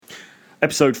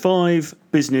Episode 5,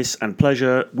 Business and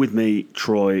Pleasure, with me,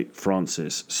 Troy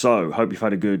Francis. So, hope you've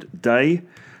had a good day.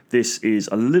 This is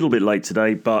a little bit late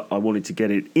today, but I wanted to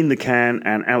get it in the can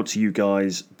and out to you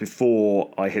guys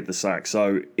before I hit the sack.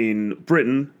 So, in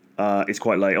Britain, it's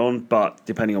quite late on, but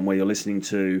depending on where you're listening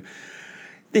to,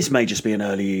 this may just be an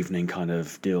early evening kind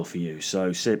of deal for you.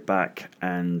 So, sit back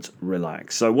and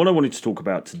relax. So, what I wanted to talk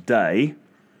about today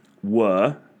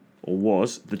was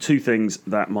the two things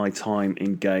that my time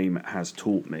in game has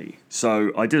taught me.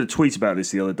 So I did a tweet about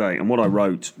this the other day, and what I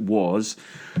wrote was,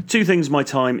 two things my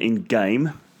time in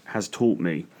game has taught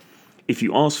me. If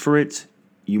you ask for it,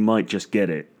 you might just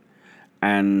get it.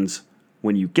 And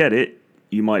when you get it,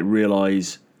 you might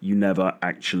realise you never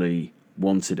actually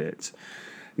wanted it.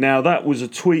 Now, that was a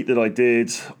tweet that I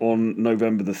did on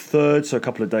November the 3rd, so a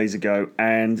couple of days ago,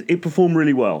 and it performed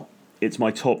really well. It's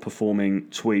my top performing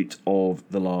tweet of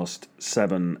the last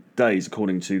 7 days,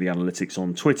 according to the analytics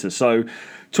on Twitter. So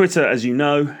Twitter, as you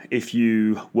know, if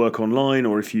you work online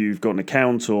or if you've got an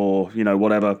account or,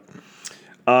 whatever,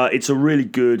 it's a really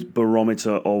good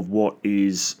barometer of what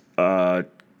is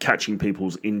catching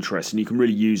people's interest. And you can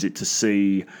really use it to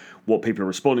see what people are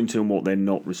responding to and what they're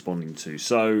not responding to.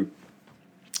 So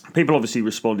people obviously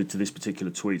responded to this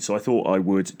particular tweet, so I thought I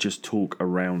would just talk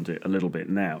around it a little bit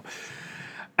now.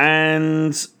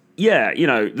 And yeah,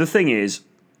 the thing is,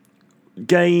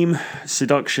 game,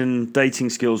 seduction, dating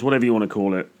skills, whatever you want to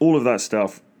call it, all of that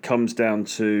stuff comes down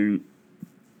to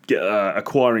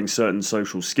acquiring certain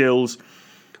social skills,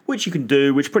 which you can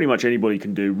do, which pretty much anybody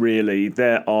can do, really.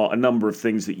 There are a number of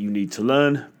things that you need to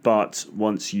learn, but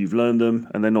once you've learned them,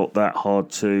 and they're not that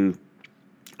hard to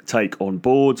take on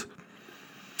board,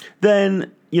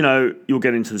 then, you'll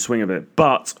get into the swing of it.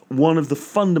 But one of the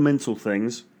fundamental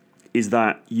things is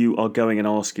that you are going and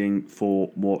asking for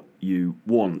what you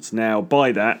want. Now,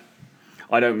 by that,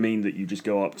 I don't mean that you just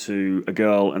go up to a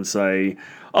girl and say,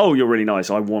 "Oh, you're really nice,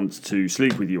 I want to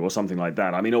sleep with you," or something like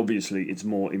that. I mean, obviously, it's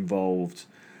more involved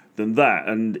than that.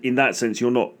 And in that sense, you're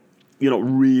not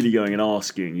really going and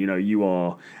asking. You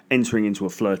are entering into a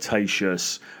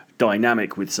flirtatious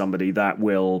dynamic with somebody that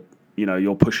will,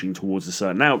 you're pushing towards a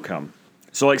certain outcome.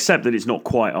 So I accept that it's not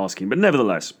quite asking, but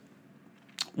nevertheless,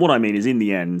 what I mean is, in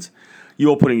the end,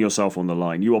 you're putting yourself on the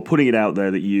line. You are putting it out there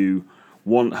that you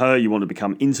want her, you want to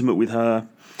become intimate with her,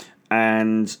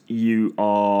 and you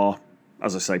are,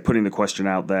 as I say, putting the question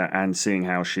out there and seeing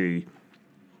how she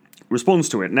responds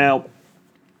to it. Now,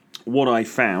 what I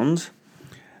found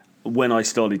when I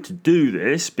started to do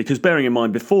this, because bearing in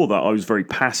mind, before that, I was very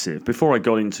passive. Before I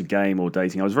got into game or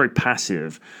dating, I was very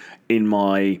passive in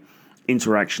my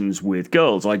interactions with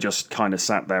girls. I just kind of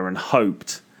sat there and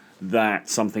hoped that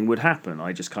something would happen.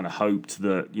 I just kind of hoped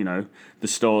that, the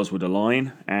stars would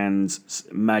align and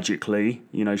magically,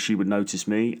 she would notice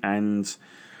me and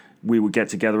we would get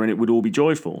together and it would all be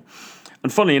joyful.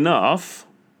 And funnily enough,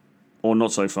 or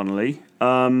not so funnily,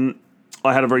 I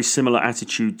had a very similar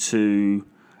attitude to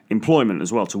employment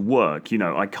as well, to work,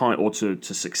 or to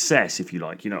success, if you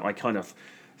like. I kind of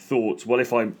thought, well,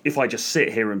 if I just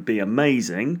sit here and be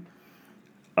amazing,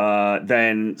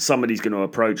 then somebody's going to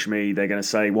approach me. They're going to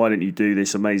say, "Why don't you do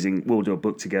this amazing? We'll do a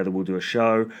book together. We'll do a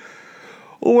show,"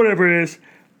 or whatever it is.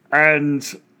 And,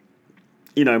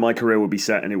 my career would be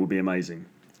set and it would be amazing.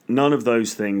 None of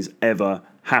those things ever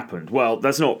happened. Well,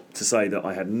 that's not to say that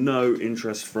I had no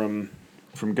interest from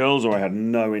girls, or I had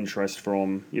no interest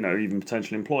from, even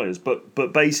potential employers.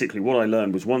 But basically what I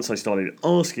learned was, once I started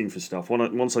asking for stuff,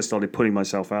 once I started putting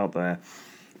myself out there,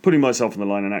 putting myself on the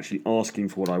line and actually asking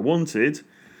for what I wanted,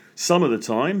 some of the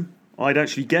time I'd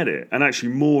actually get it. And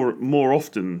actually more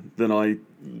often than I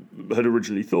had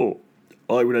originally thought,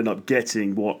 I would end up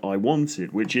getting what I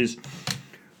wanted, which is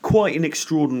quite an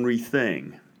extraordinary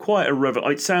thing.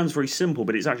 It sounds very simple,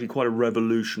 but it's actually quite a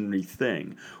revolutionary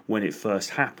thing when it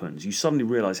first happens. You suddenly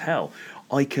realise, hell,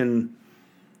 I can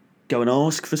go and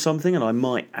ask for something and I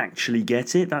might actually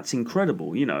get it. That's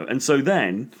incredible, And so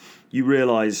then you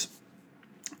realise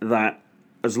that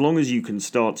as long as you can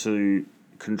start to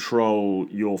control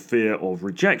your fear of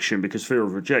rejection, because fear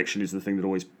of rejection is the thing that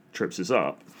always trips us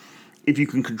up, if you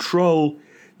can control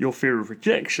your fear of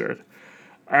rejection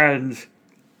and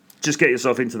just get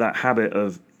yourself into that habit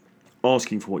of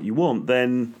asking for what you want,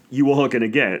 then you are going to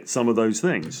get some of those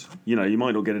things. You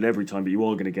might not get it every time, but you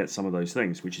are going to get some of those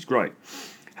things, which is great.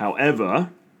 However,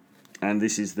 and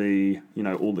this is the,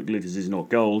 all that glitters is not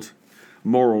gold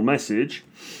moral message,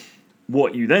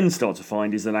 what you then start to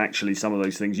find is that actually some of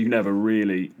those things you never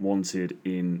really wanted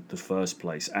in the first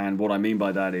place. And what I mean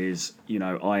by that is,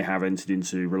 I have entered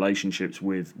into relationships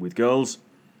with girls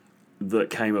that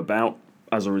came about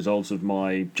as a result of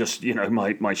my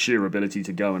my sheer ability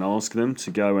to go and ask them,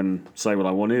 to go and say what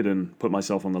I wanted and put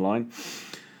myself on the line.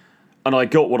 And I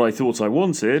got what I thought I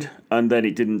wanted, and then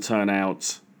it didn't turn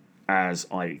out as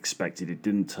I expected. It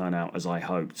didn't turn out as I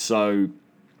hoped. So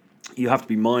you have to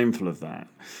be mindful of that.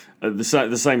 The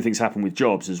same things happen with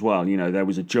jobs as well. You know, there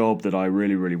was a job that I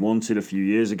really, really wanted a few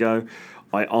years ago.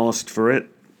 I asked for it.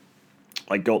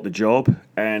 I got the job,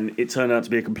 and it turned out to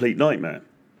be a complete nightmare.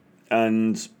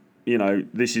 And, you know,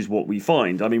 this is what we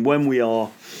find. I mean, when we are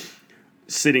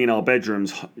sitting in our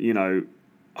bedrooms, you know,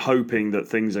 hoping that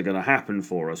things are going to happen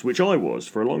for us, which I was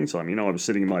for a long time. You know, I was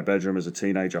sitting in my bedroom as a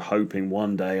teenager hoping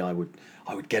one day I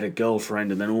would get a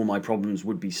girlfriend and then all my problems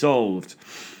would be solved.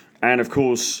 And of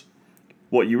course,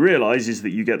 what you realise is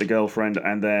that you get the girlfriend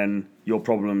and then your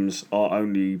problems are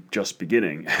only just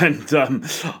beginning. And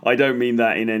I don't mean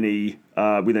that in any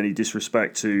with any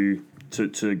disrespect to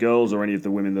girls or any of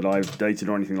the women that I've dated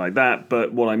or anything like that.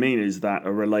 But what I mean is that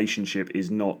a relationship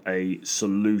is not a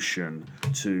solution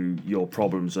to your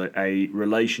problems. A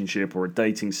relationship or a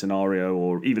dating scenario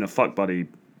or even a fuck buddy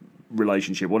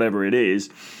relationship, whatever it is,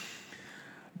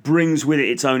 brings with it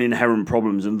its own inherent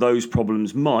problems, and those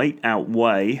problems might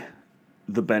outweigh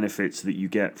the benefits that you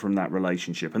get from that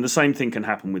relationship. And the same thing can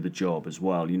happen with a job as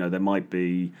well. You know, there might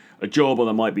be a job or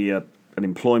there might be an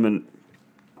employment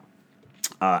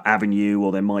avenue,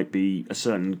 or there might be a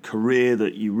certain career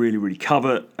that you really, really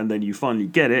covet, and then you finally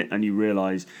get it and you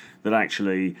realise that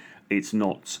actually it's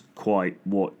not quite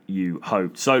what you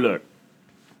hoped. So look,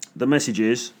 the message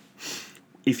is,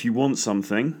 if you want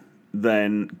something,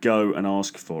 then go and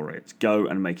ask for it. Go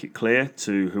and make it clear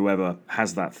to whoever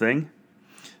has that thing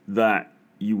that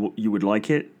you would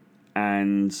like it,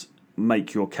 and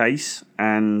make your case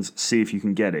and see if you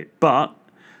can get it. But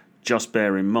just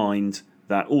bear in mind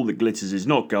that all that glitters is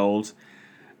not gold,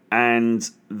 and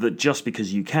that just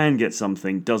because you can get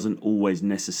something doesn't always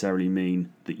necessarily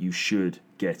mean that you should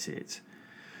get it.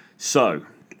 So,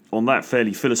 on that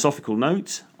fairly philosophical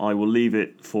note, I will leave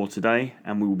it for today,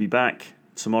 and we will be back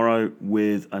tomorrow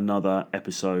with another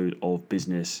episode of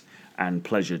Business and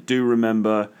Pleasure. Do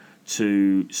remember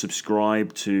to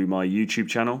subscribe to my YouTube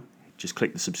channel. Just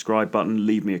click the subscribe button,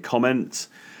 leave me a comment.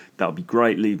 That would be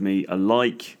great. Leave me a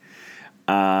like.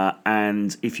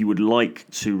 And if you would like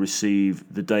to receive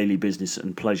the daily Business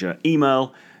and Pleasure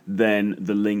email, then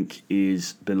the link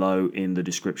is below in the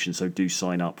description. So do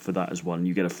sign up for that as well. And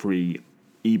you get a free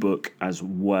ebook as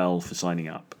well for signing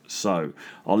up. So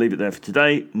I'll leave it there for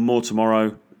today. More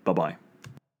tomorrow. Bye-bye.